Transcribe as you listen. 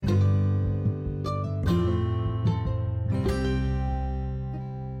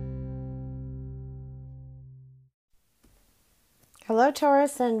Hello,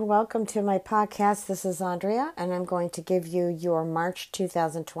 Taurus, and welcome to my podcast. This is Andrea, and I'm going to give you your March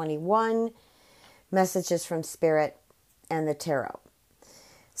 2021 messages from Spirit and the Tarot.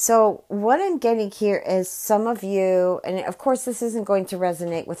 So what I'm getting here is some of you, and of course this isn't going to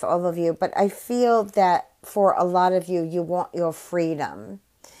resonate with all of you, but I feel that for a lot of you, you want your freedom.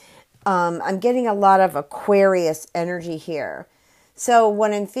 I'm getting a lot of Aquarius energy here. So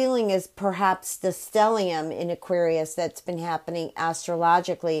what I'm feeling is perhaps the stellium in Aquarius that's been happening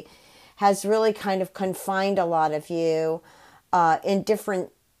astrologically has really kind of confined a lot of you in different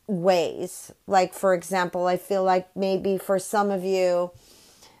ways. Like, for example, I feel like maybe for some of you,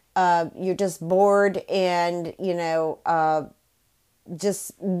 you're just bored and,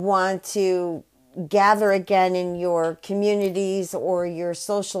 just want to gather again in your communities or your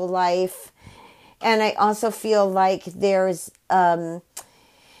social life. And I also feel like there's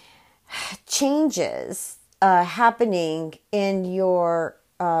changes happening in your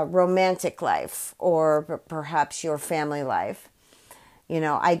romantic life or perhaps your family life.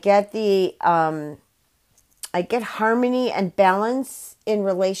 I get I get harmony and balance in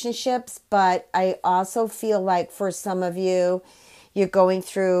relationships, but I also feel like for some of you, you're going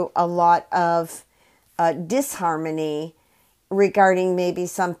through a lot of disharmony regarding maybe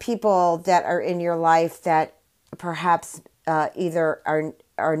some people that are in your life that perhaps either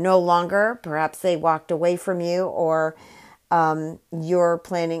are no longer, perhaps they walked away from you, or you're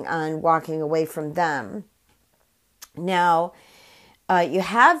planning on walking away from them. Now, you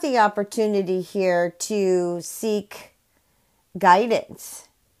have the opportunity here to seek guidance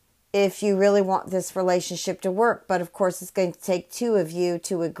if you really want this relationship to work. But of course, it's going to take two of you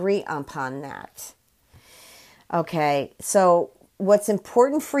to agree upon that. Okay, so what's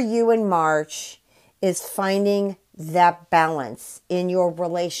important for you in March is finding that balance in your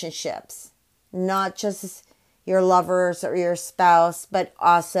relationships, not just your lovers or your spouse, but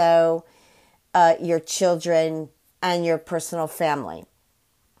also your children and your personal family.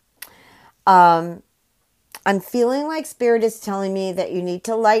 I'm feeling like Spirit is telling me that you need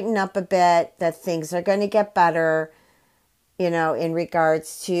to lighten up a bit, that things are going to get better, in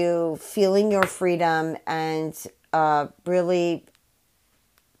regards to feeling your freedom and really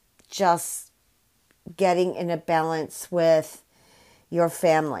just getting in a balance with your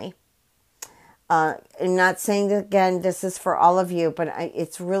family. I'm not saying that, again, this is for all of you, but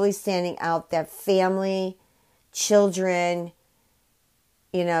it's really standing out that family, children,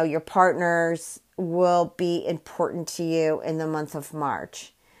 your partners will be important to you in the month of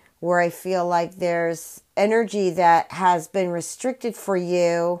March, where I feel like there's energy that has been restricted for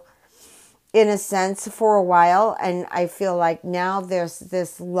you in a sense for a while. And I feel like now there's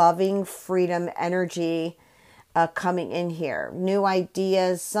this loving freedom energy coming in here. New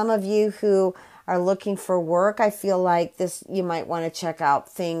ideas. Some of you who are looking for work, I feel like you might want to check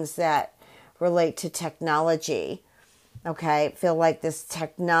out things that relate to technology. Okay. I feel like this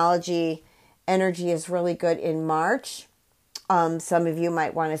technology energy is really good in March. Some of you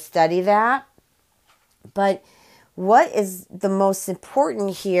might want to study that. But what is the most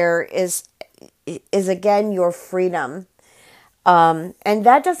important here is again, your freedom. And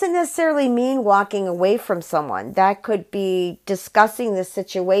that doesn't necessarily mean walking away from someone. That could be discussing the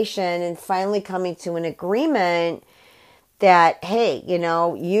situation and finally coming to an agreement that, hey,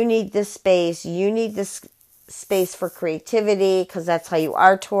 you need this space. You need this space for creativity because that's how you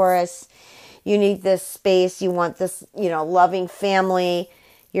are, Taurus. You need this space. You want this, loving family.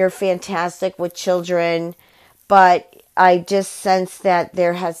 You're fantastic with children. But I just sense that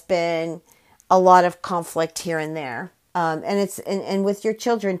there has been a lot of conflict here and there. And it's and with your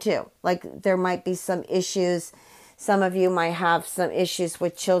children too. Like there might be some issues. Some of you might have some issues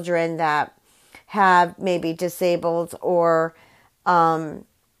with children that have maybe disabled or, certain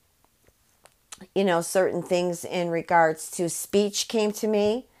things in regards to speech came to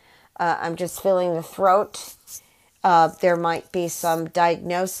me. I'm just feeling the throat. There might be some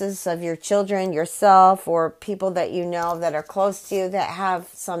diagnosis of your children, yourself, or people that you know that are close to you that have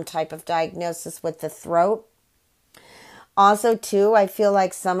some type of diagnosis with the throat. Also, too, I feel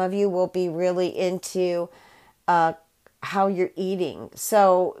like some of you will be really into how you're eating.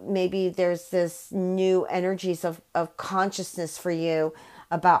 So maybe there's this new energies of consciousness for you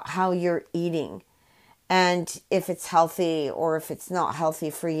about how you're eating and if it's healthy or if it's not healthy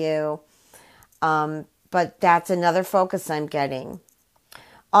for you. But that's another focus I'm getting.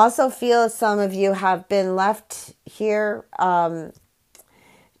 Also feel some of you have been left here to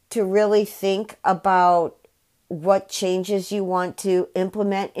really think about what changes you want to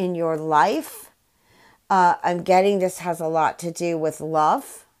implement in your life. I'm getting this has a lot to do with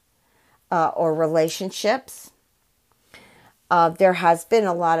love or relationships. There has been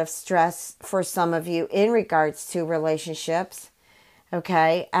a lot of stress for some of you in regards to relationships.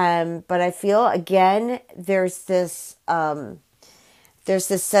 Okay. But I feel, again, there's this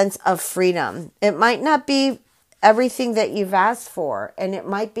sense of freedom. It might not be everything that you've asked for, and it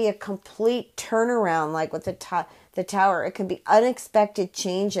might be a complete turnaround, like with the tower. It can be unexpected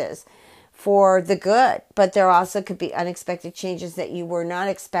changes for the good, but there also could be unexpected changes that you were not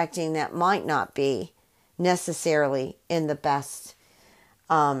expecting that might not be necessarily in the best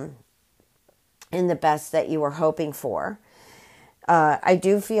that you were hoping for. I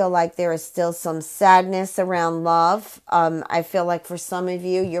do feel like there is still some sadness around love. I feel like for some of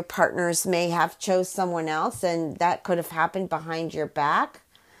you, your partners may have chose someone else, and that could have happened behind your back.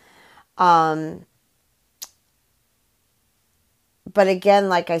 But again,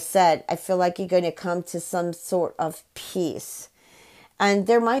 like I said, I feel like you're going to come to some sort of peace. And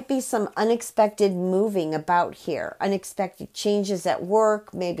there might be some unexpected moving about here, unexpected changes at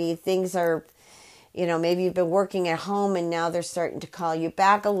work. Maybe things are, maybe you've been working at home and now they're starting to call you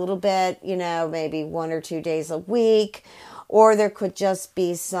back a little bit, maybe 1 or 2 days a week. Or there could just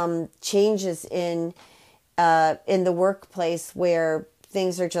be some changes in the workplace where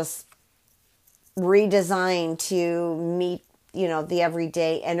things are just redesigned to meet, the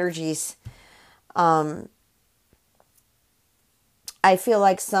everyday energies. I feel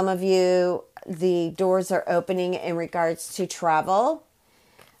like some of you, the doors are opening in regards to travel.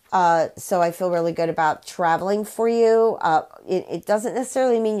 So I feel really good about traveling for you. It doesn't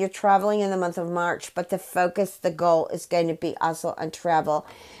necessarily mean you're traveling in the month of March, but the goal is going to be also on travel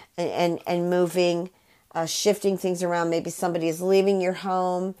and moving, shifting things around. Maybe somebody is leaving your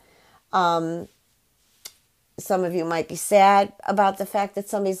home. Some of you might be sad about the fact that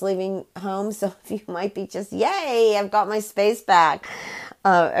somebody's leaving home. Some of you might be just, yay, I've got my space back.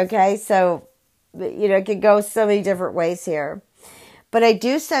 Okay, so, it could go so many different ways here. But I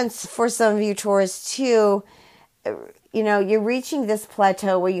do sense for some of you, Taurus, too, you're reaching this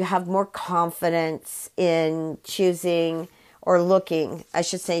plateau where you have more confidence in choosing or looking, I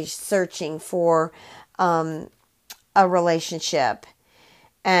should say, searching for a relationship.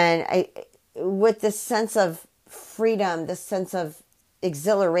 And with this sense of freedom, this sense of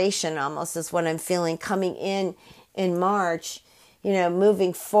exhilaration almost is what I'm feeling coming in March,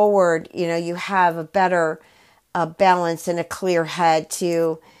 moving forward, you have a better balance and a clear head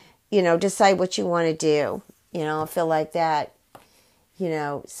to, decide what you want to do. I feel like that,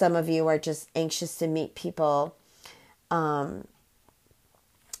 some of you are just anxious to meet people. And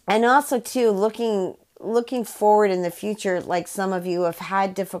also too, looking forward in the future, like some of you have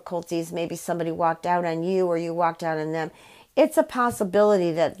had difficulties. Maybe somebody walked out on you or you walked out on them. It's a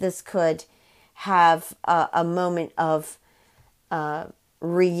possibility that this could have a moment of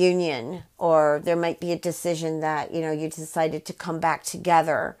reunion, or there might be a decision that, you decided to come back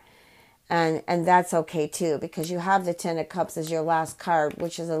together. And that's okay too, because you have the 10 of Cups as your last card,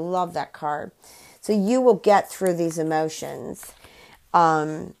 which is, I love that card. So you will get through these emotions.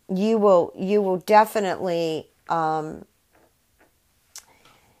 You will definitely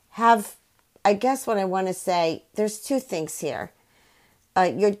have, I guess what I want to say, there's two things here.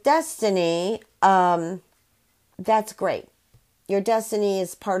 Your destiny, that's great. Your destiny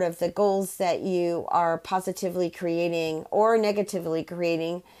is part of the goals that you are positively creating or negatively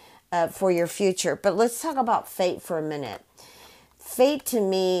creating for your future. But let's talk about fate for a minute. Fate to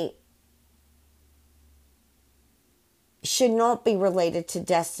me should not be related to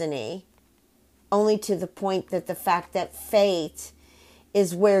destiny, only to the point that the fact that fate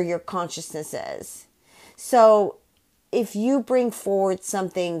is where your consciousness is. So if you bring forward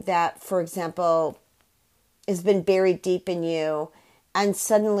something that, for example, has been buried deep in you and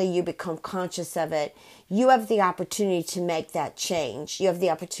suddenly you become conscious of it, you have the opportunity to make that change. You have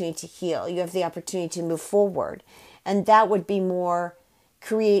the opportunity to heal. You have the opportunity to move forward. And that would be more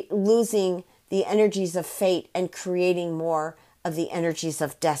losing the energies of fate and creating more of the energies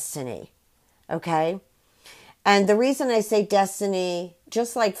of destiny. Okay? And the reason I say destiny,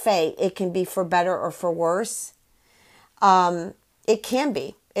 just like fate, it can be for better or for worse. It can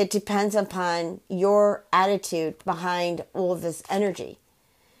be. It depends upon your attitude behind all of this energy.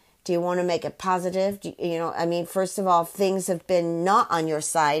 Do you want to make it positive? First of all, things have been not on your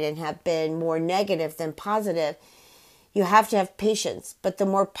side and have been more negative than positive. You have to have patience. But the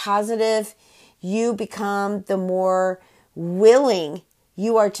more positive you become, the more willing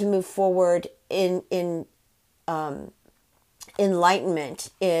you are to move forward in enlightenment,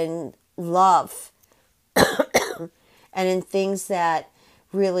 in love, and in things that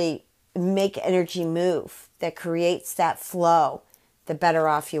really make energy move, that creates that flow, the better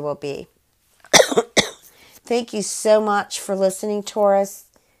off you will be. Thank you so much for listening, Taurus.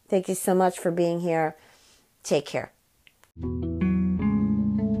 Thank you so much for being here. Take care.